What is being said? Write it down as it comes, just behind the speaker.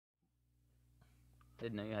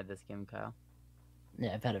Didn't know you had this game, Kyle.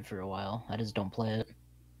 Yeah, I've had it for a while. I just don't play it.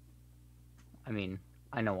 I mean,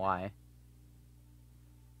 I know why.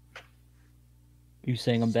 You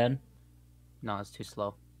saying I'm bad? No, it's too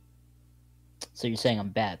slow. So you're saying I'm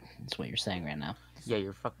bad. That's what you're saying right now. Yeah,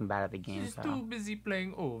 you're fucking bad at the game, He's Kyle. too busy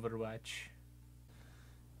playing Overwatch.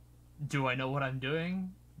 Do I know what I'm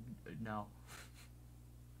doing? No.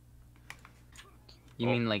 You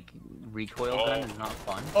mean like recoil gun is not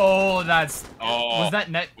fun? Oh, that's. Oh, was that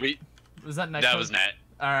net? we. Was that net? That code? was net.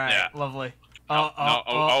 All right, Yeah. lovely. No,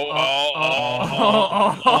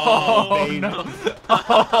 No.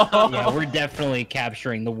 Yeah, we're definitely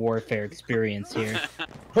capturing the warfare experience here.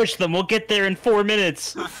 Push them. We'll get there in 4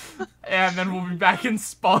 minutes. And then we'll be back in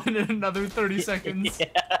spawn in another 30 seconds.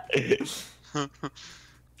 Yeah.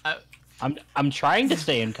 I'm trying to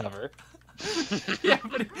stay in cover. Yeah,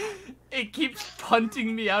 but it keeps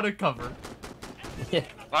punting me out of cover. Yeah.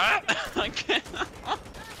 What? I can't.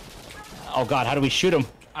 Oh god, how do we shoot him?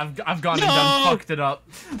 I've gone and done fucked it up.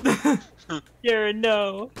 Jared,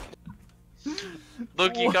 no.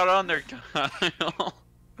 Look, you got on there, Kyle.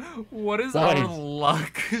 What is Boys. our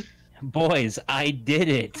luck? Boys, I did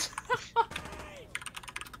it.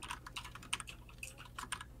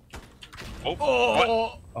 Oh.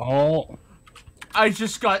 Oh, Oh. I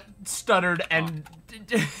just got stuttered and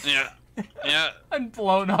Yeah. Yeah. and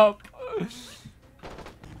blown up.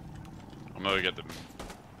 I'm gonna get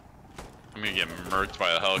murked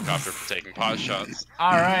by a helicopter for taking pot shots.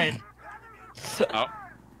 All right, Oh.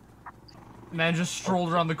 man just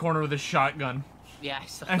strolled around the corner with a shotgun Yeah, I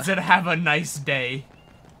saw and said, "Have a nice day."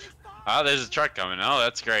 Ah, there's a truck coming. Oh,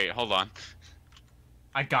 that's great. Hold on.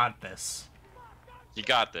 I got this. You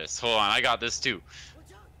got this. Hold on, I got this too.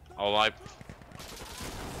 Oh, I.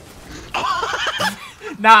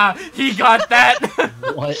 Nah, he got that.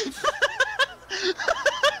 What?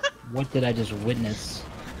 What did I just witness?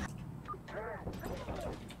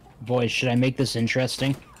 Boys, should I make this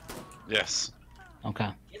interesting? Yes. Okay.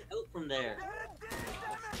 Get out from there.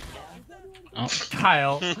 Oh.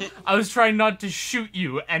 Kyle, I was trying not to shoot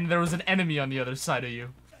you, and there was an enemy on the other side of you.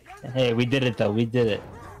 Hey, we did it though. We did it.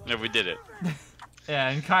 No, we did it. Yeah,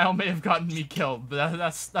 and Kyle may have gotten me killed, but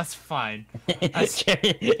that's fine. That's-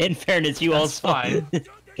 In fairness, you that's also fine.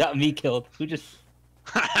 got me killed. Who just?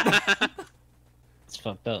 It's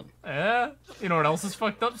fucked up. Yeah, you know what else is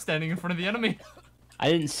fucked up? Standing in front of the enemy. I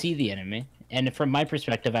didn't see the enemy, and from my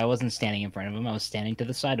perspective, I wasn't standing in front of him. I was standing to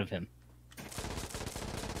the side of him.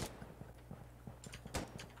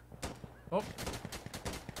 Oh,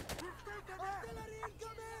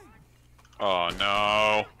 Oh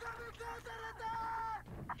no.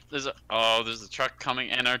 There's a truck coming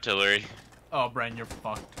and artillery. oh, Bren, you're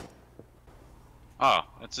fucked. Oh,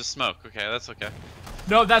 it's just smoke. Okay, that's okay.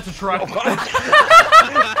 No, that's a truck.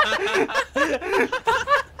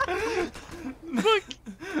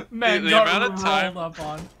 Man, The got amount of time- rolled up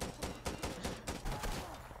on.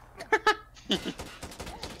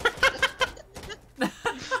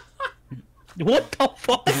 What the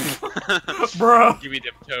fuck? Bro. Give me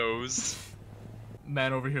them toes.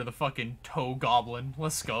 Man over here, the fucking toe goblin.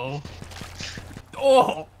 Let's go.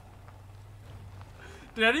 Oh!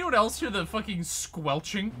 Did anyone else hear the fucking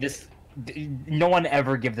squelching? No one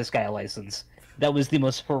ever give this guy a license. That was the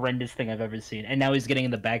most horrendous thing I've ever seen. And now he's getting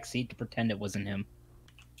in the back seat to pretend it wasn't him.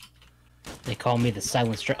 They call me the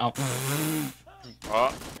silent oh.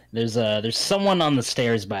 Oh, There's someone on the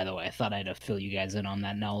stairs, by the way. I thought I'd fill you guys in on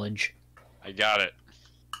that knowledge. I got it.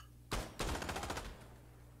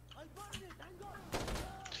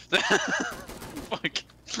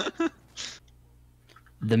 Fuck.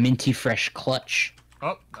 The minty fresh clutch.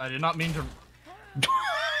 Oh, I did not mean to.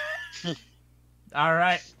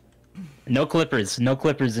 Alright. No clippers. No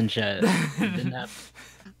clippers in chat. Didn't happen.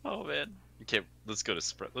 Oh man. Okay, let's go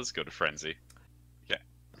to frenzy.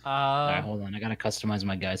 Alright, hold on. I gotta customize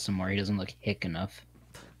my guy some more. He doesn't look hick enough.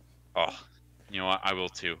 Oh, you know what? I will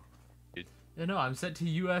too. Yeah, no, I'm set to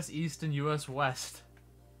US East and US West.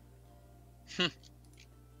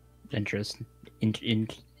 Interesting.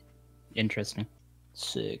 Interesting.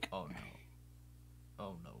 Sick. Oh no.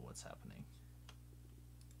 Oh no, what's happening?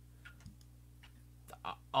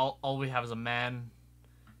 All we have is a man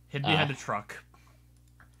hid behind a truck.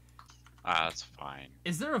 Ah, that's fine.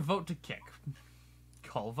 Is there a vote to kick?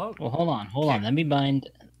 Call vote? Well, hold on. Let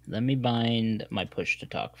me bind my push to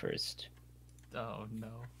talk first. Oh no.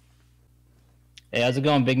 Hey, how's it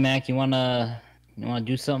going, Big Mac? You wanna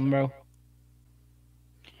do something, bro?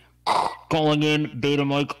 Calling in, beta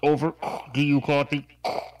mic over. Do you copy?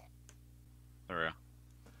 There we go.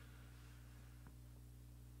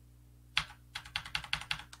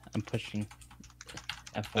 I'm pushing.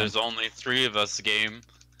 F1. There's only 3 of us, game.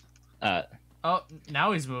 Oh,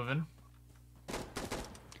 now he's moving.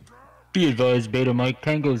 Be advised, Beta Mike,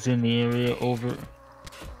 Tango's in the area, over.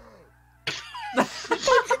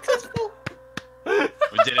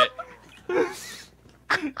 We did it.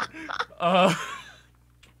 Oh.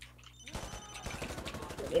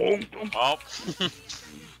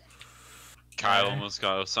 Kyle almost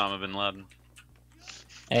got Osama bin Laden.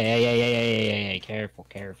 Hey, careful.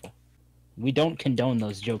 We don't condone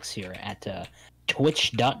those jokes here at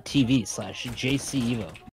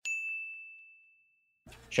twitch.tv/JcEvo.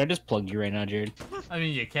 Should I just plug you right now, Jared? I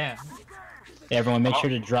mean, you can. Hey, everyone, make sure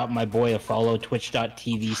to drop my boy a follow,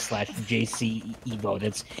 twitch.tv/JcEvo.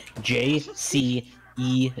 That's JcEvo.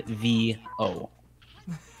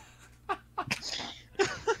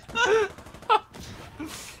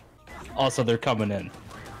 Also, they're coming in.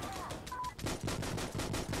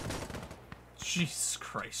 Jesus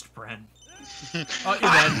Christ, Bren. Oh,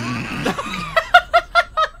 you're dead.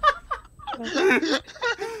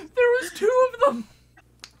 There was 2 of them!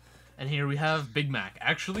 And here we have Big Mac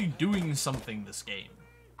actually doing something this game.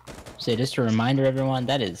 So just a reminder, everyone,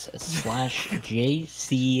 that is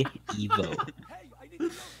 /JcEvo.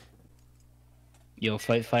 Yo,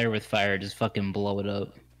 fight fire with fire, just fucking blow it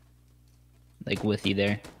up. Like with you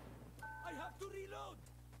there.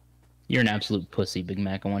 You're an absolute pussy, Big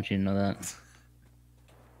Mac, I want you to know that.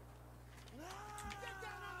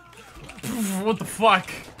 What the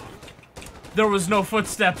fuck? There was no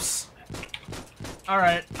footsteps.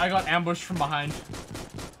 Alright, I got ambushed from behind.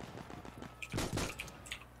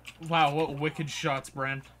 Wow, what wicked shots,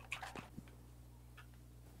 Brand.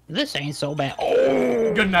 This ain't so bad.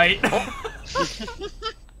 Oh! Good night.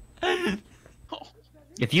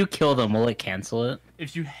 If you kill them, will it cancel it?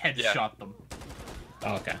 If you headshot them.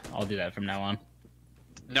 Oh, okay, I'll do that from now on.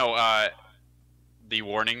 No, the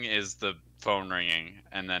warning is the phone ringing,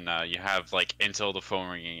 and then you have like until the phone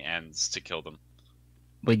ringing ends to kill them.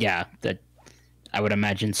 But yeah, that I would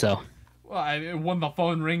imagine so. Well, when the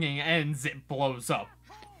phone ringing ends, it blows up.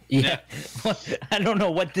 Yeah. I don't know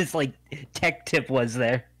what this like tech tip was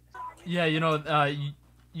there. Yeah, you know,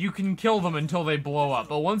 you can kill them until they blow up,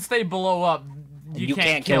 but once they blow up, you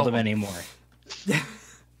can't kill them anymore.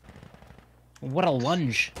 What a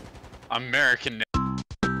lunge. American.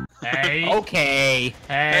 Hey. Okay.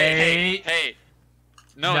 Hey.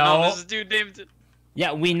 No, this is dude named.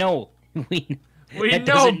 Yeah, we know. We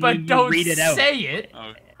know, but don't read it out. say it.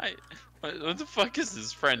 Oh, what the fuck is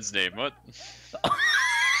his friend's name? What?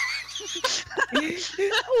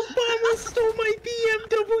 Obama stole my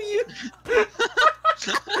BMW.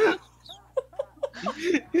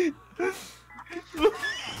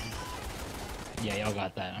 Yeah, y'all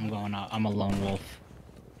got that. I'm going out. I'm a lone wolf.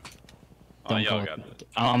 Don't y'all got that.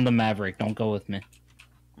 I'm the Maverick. Don't go with me.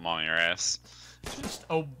 I'm on your ass. Just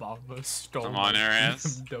Obama stole I'm on your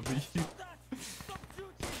ass. BMW.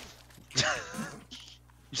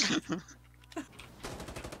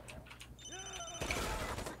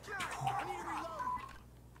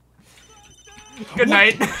 Good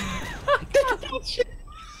night.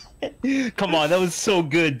 Come on, that was so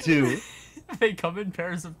good too. They come in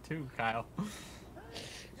pairs of 2, Kyle.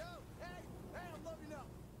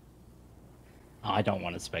 Oh, I don't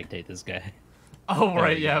want to spectate this guy. Oh,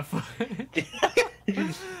 right, yeah.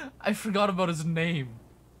 I forgot about his name.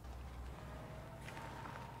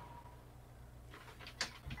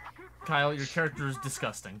 Kyle, your character is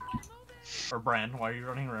disgusting. Or Bran, why are you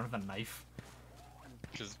running around with a knife?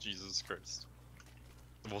 Because Jesus Christ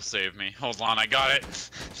will save me. Hold on, I got it.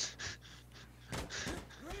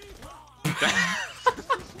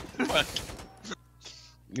 What?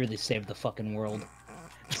 You really saved the fucking world.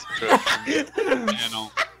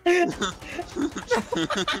 Channel.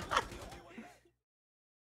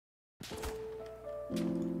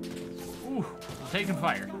 Ooh, we're taking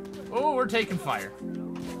fire. Oh, we're taking fire.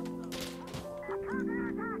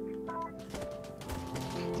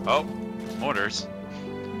 Oh, mortars.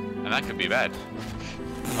 And that could be bad.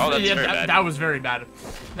 Oh, that's yeah, very bad. That was very bad.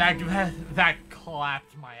 That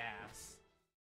clapped my ass.